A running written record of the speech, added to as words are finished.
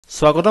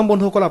স্বাগতম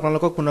বন্ধুসকল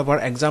আপোনালোকক পুনৰবাৰ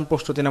এক্সাম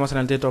প্ৰস্তুতি নামৰ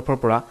চেনেলটিৰ তৰফৰ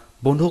পৰা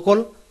বন্ধুসকল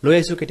লৈ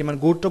আহিছো কেইটামান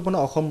গুৰুত্বপূৰ্ণ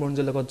অসম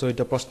বুৰঞ্জীৰ লগত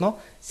জড়িত প্ৰশ্ন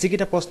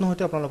যিকিটা প্ৰশ্ন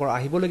হয়তো আপোনালোকৰ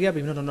আহিবলগীয়া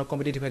বিভিন্ন ধৰণৰ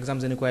কম্পিটিটিভ এক্সাম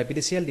যেনেকৈ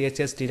APDCL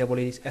DHS DEE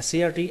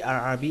SCERT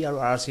RRB আৰু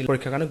RRC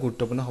পৰীক্ষাৰ কাৰণে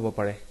গুৰুত্বপূৰ্ণ হ'ব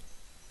পাৰে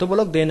তো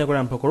বলক দেৰি নকৰি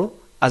আৰম্ভ কৰো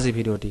আজি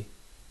ভিডিঅ'টি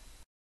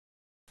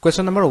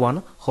কোৱেশ্চন নম্বৰ 1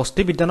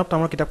 হস্তি বিদ্যানব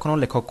নামৰ কিতাপখনৰ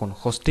লেখক কোন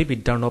হস্তি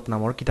বিদ্যানব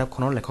নামৰ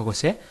কিতাপখনৰ লেখক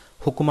হৈছে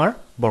হুকুমাৰ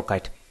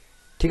বৰকাইত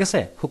ঠিক আছে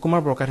হুকুমাৰ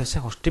বৰকাইত হৈছে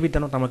হস্তি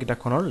বিদ্যানব নামৰ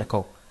কিতাপখনৰ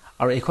লেখক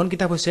আৰু এখন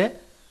কিতাপ হৈছে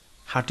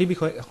হাতী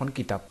বিষয় এখন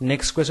কিতাপ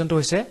নেক্সট কোৱেশ্চনটো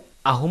হৈছে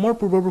আহোমৰ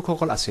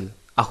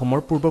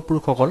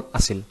পূৰ্বপুৰুষসকল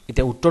আছিল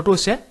এতিয়া উত্তৰটো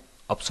হৈছে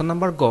অপচন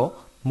নম্বৰ গ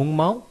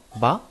মুংমাও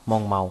বা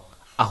মংমাও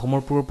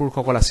আহোমৰ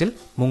পূৰ্বপুৰুষসকল আছিল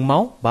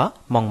মুংমাও বা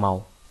মংমাও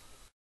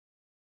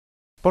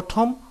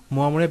প্ৰথম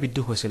মোৱামৰীয়া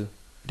বিদ্ৰোহ হৈছিল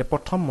এটা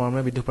প্ৰথম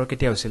মোৱামৰীয়া বিদ্ৰোহ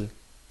কেতিয়া হৈছিল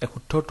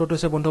উত্তৰটো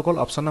হৈছে বন্ধুসকল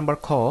অপচন নম্বৰ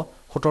খ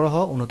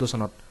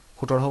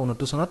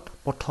 1729 চনত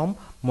প্ৰথম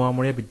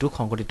মোৱামৰীয়া বিদ্ৰোহ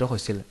সংঘটিত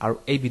হৈছিল আৰু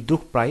এই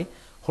বিদ্ৰোহ প্ৰায়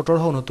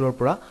 1769 ৰ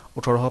পৰা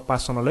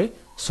 1805 চনলৈ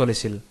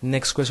চলিছিল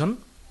নেক্সট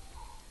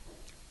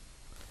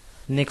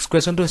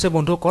কোৱেশ্চনটো হৈছে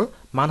বন্ধুসকল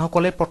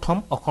মানসকলে প্ৰথম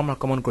অসম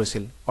আক্ৰমণ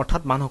কৰিছিল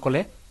অৰ্থাৎ মানসকলে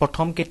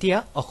প্ৰথম কেতিয়া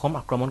অসম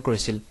আক্ৰমণ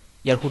কৰিছিল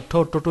ইয়াৰ শুদ্ধ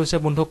উত্তৰটো হৈছে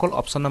বন্ধুসকল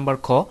অপচন নম্বৰ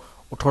খ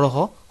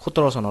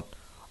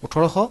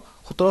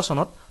 1817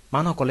 চনত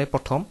মানসকলে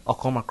প্ৰথম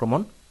অসম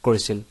আক্ৰমণ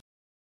কৰিছিল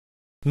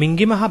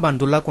মিংগিমাহা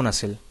বান্দুলা কোন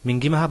আছিল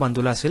মিংগিমাহা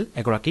বান্দুলা আছিল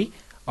এগৰাকী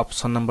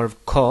অপচন নম্বৰ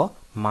খ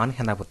মান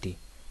সেনাপতি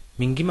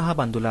মিংগিমাহা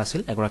বান্দুলা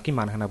আছিল এগৰাকী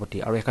মান সেনাপতি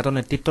আৰু এখেতৰ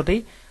নেতৃত্বতেই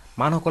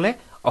মানসকলে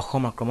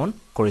অসম আক্ৰমণ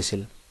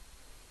কৰিছিল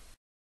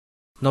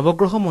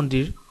নৱগ্ৰহ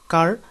মন্দিৰ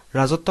কাৰ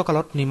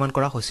ৰাজত্বকালত নিৰ্মাণ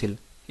কৰা হৈছিল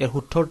ইয়াৰ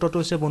শুদ্ধ উত্তৰটো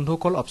হৈছে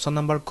বন্ধুসকল অপচন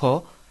নম্বৰ খ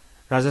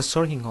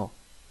ৰাজেশ্বৰ সিংহ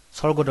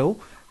স্বৰ্গদেউ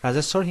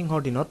ৰাজেশ্বৰ সিংহৰ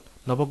দিনত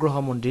নৱগ্ৰহ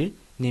মন্দিৰ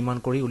নিৰ্মাণ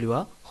কৰি উলিওৱা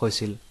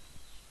হৈছিল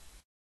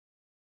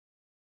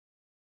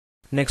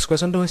নেক্সট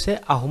কোৱেশ্চনটো হৈছে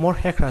আহোমৰ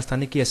শেষ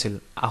ৰাজধানী কি আছিল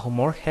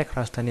আহোমৰ শেষ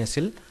ৰাজধানী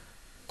আছিল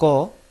ক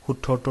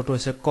শুদ্ধ উত্তৰটো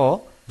হৈছে ক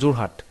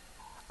যোৰহাট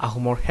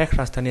আহোমৰ শেষ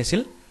ৰাজধানী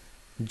আছিল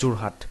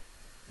যোৰহাট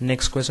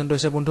নেক্সট কোৱেশ্চনটো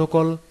হৈছে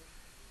বন্ধুসকল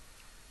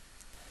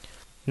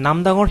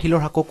নামদাঙৰ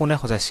শিলৰ হাকো কোনে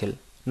সজাইছিল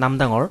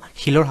নামদাঙৰ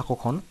শিলৰ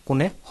হাকোখন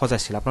কোনে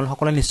সজাইছিল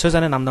আপোনালোকে নিশ্চয়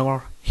জানে নামদাঙৰ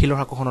শিলৰ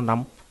হাকোখনৰ নাম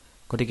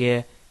গতিকে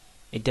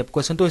এতিয়া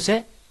কোৱেশ্চনটো হৈছে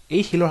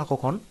এই শিলৰ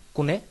হাকোখন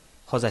কোনে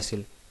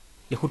সজাইছিল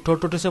এই শুদ্ধ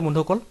উত্তৰটো হৈছে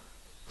বন্ধুসকল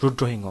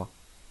ৰুদ্ৰসিংহ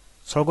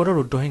স্বৰ্গদেউ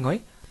ৰুদ্ৰসিংহই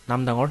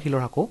নামদাঙৰ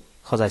শিলৰ হাকো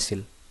সজাইছিল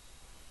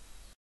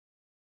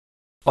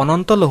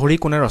অনন্ত লহৰী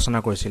কোনে ৰচনা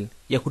কৰিছিল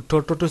ইয়াৰ শুদ্ধ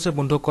উত্তৰটো হৈছে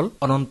বন্ধুসকল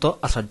অনন্ত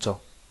আচাৰ্য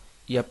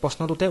ইয়াৰ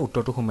প্ৰশ্নটোতে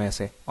উত্তৰটো সোমাই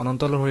আছে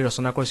অনন্ত লহৰী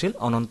ৰচনা কৰিছিল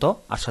অনন্ত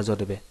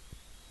আচাৰ্যদেৱে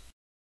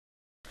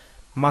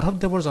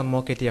মাধৱদেৱৰ জন্ম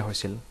কেতিয়া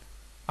হৈছিল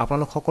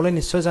আপোনালোক সকলোৱে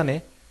নিশ্চয় জানে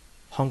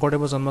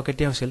শংকৰদেৱৰ জন্ম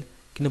কেতিয়া হৈছিল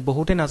কিন্তু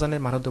বহুতে নাজানে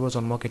মাধৱদেৱৰ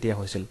জন্ম কেতিয়া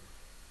হৈছিল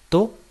তো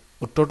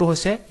উত্তৰটো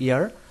হৈছে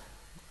ইয়াৰ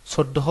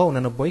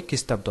 1489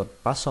 খ্ৰীষ্টাব্দত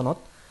 5 চনত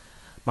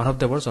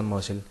মাধৱদেৱৰ জন্ম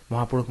হৈছিল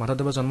মহাপুৰুষ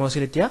মাধৱদেৱৰ জন্ম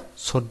হৈছিল এতিয়া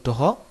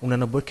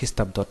 1489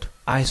 খ্ৰীষ্টাব্দত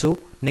আহিছো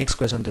নেক্সট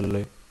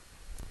কোৱেশ্চনটোলৈ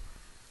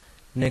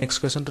নেক্সট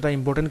কোৱেশ্চনটো এটা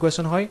ইম্পৰ্টেন্ট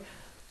কোৱেশ্চন হয়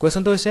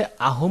কোৱেশ্চনটো হৈছে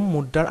আহোম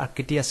মুদ্ৰাৰ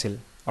আকৃতি আছিল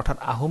অৰ্থাৎ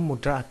আহোম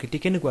মুদ্ৰাৰ আকৃতি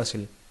কেনেকুৱা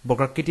আছিল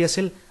বক্ৰাকৃতি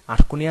আছিল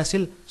আঠকোণীয়া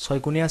আছিল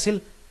ছয়কোণীয়া আছিল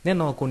নে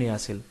নকোণীয়া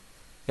আছিল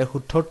ইয়াৰ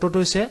শুদ্ধ উত্তৰটো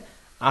হৈছে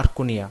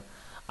আঠকোণীয়া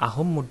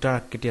আহোম মুদ্ৰাৰ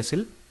আকৃতি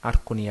আছিল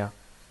আঠকোণীয়া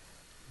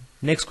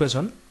নেক্সট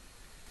কোৱেশ্চন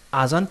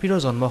আজান পীৰৰ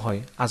জন্ম হয়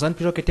আজান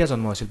পীৰৰ কেতিয়া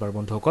জন্ম হৈছিল বাৰু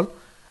বন্ধুসকল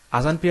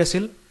আজান পীৰ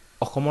আছিল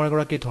অসমৰ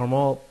এগৰাকী ধৰ্ম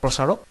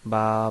প্ৰচাৰক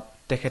বা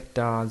তেখেত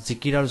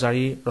জিকিৰ আৰু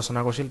জাৰি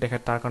ৰচনা কৰিছিল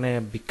তেখেত তাৰ কাৰণে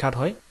বিখ্যাত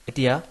হয়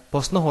এতিয়া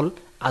প্ৰশ্ন হ'ল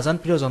আজান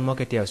পীৰৰ জন্ম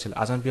কেতিয়া হৈছিল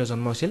আজান পীৰৰ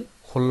জন্ম হৈছিল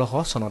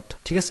 1600 চনত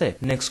ঠিক আছে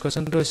নেক্সট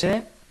কোৱেশ্চনটো হৈছে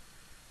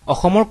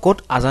অসমৰ ক'ত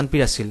আজান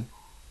পীৰ আছিল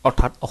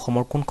অৰ্থাৎ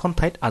অসমৰ কোনখন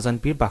ঠাইত আজান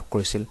পীৰ বাস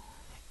কৰিছিল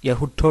ইয়াৰ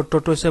শুদ্ধ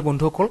উত্তৰটো হৈছে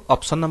বন্ধুসকল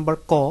অপচন নম্বৰ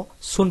ক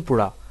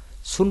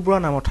সোণপুৰা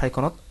নামৰ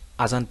ঠাইখনত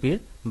আজান পীৰ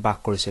বাস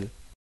কৰিছিল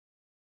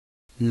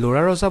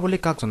লৰা ৰজা বুলি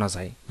কাক জনা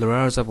যায় লৰা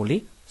ৰজা বুলি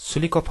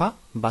চুলিকফা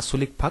বা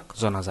চুলিকফাক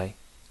জনা যায়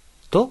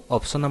তো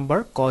অপচন নম্বৰ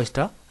ক ইজ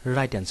দা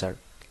ৰাইট এনসাৰ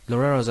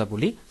লৰা ৰজা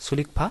বুলি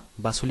চুলিকফা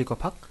বা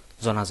চুলিকফাক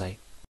জনা যায়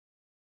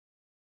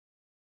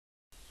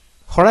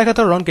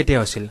শৰাইঘাটৰ ৰণ কেতিয়া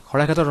হৈছিল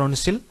শৰাইঘাটৰ ৰণ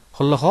হৈছিল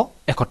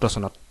 1671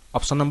 চনত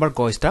অপচন নম্বৰ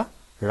গ ইজ দা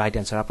ৰাইট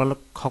এনসাৰ আপোনালোক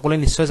সকলোৱে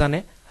নিশ্চয় জানে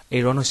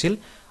এই ৰণ হৈছিল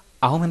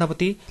আহোম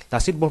সেনাপতি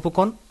লাচিত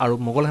বৰফুকন আৰু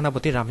মোগল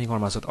সেনাপতি ৰামসিংহৰ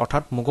মাজত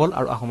অৰ্থাৎ মোগল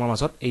আৰু আহোমৰ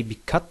মাজত এই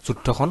বিখ্যাত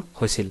যুদ্ধখন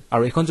হৈছিল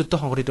আৰু এইখন যুদ্ধ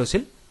সংঘটিত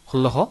হৈছিল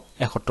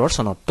 1671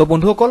 চনত তো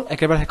বন্ধুসকল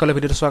একেবাৰে শেষলৈ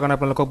ভিডিঅটো চোৱাৰ কাৰণে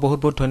আপোনালোকক বহুত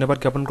বহুত ধন্যবাদ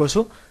জ্ঞাপন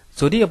কৰিছো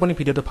যদি আপুনি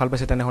ভিডিঅটো ভাল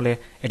পাইছে তেনেহলে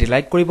এটি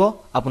লাইক কৰিব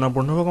আপোনাৰ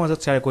বন্ধুবৰ্গৰ মাজত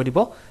শ্বেয়াৰ কৰি দিব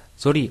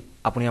যদি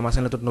আপুনি আমাৰ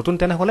চেনেলটোত নতুন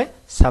তেনেহলে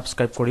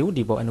সাবস্ক্ৰাইব কৰিও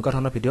দিব এনেকুৱা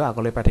ধৰণৰ ভিডিঅ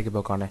আগলৈ পাই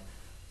থাকিবৰ কাৰণে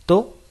তো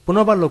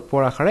পুনৰবাৰ লগ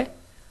পোৱাৰ আশাৰে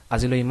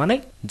আজিলৈ ইমানেই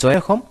জয়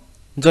অসম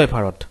জয়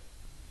ভাৰত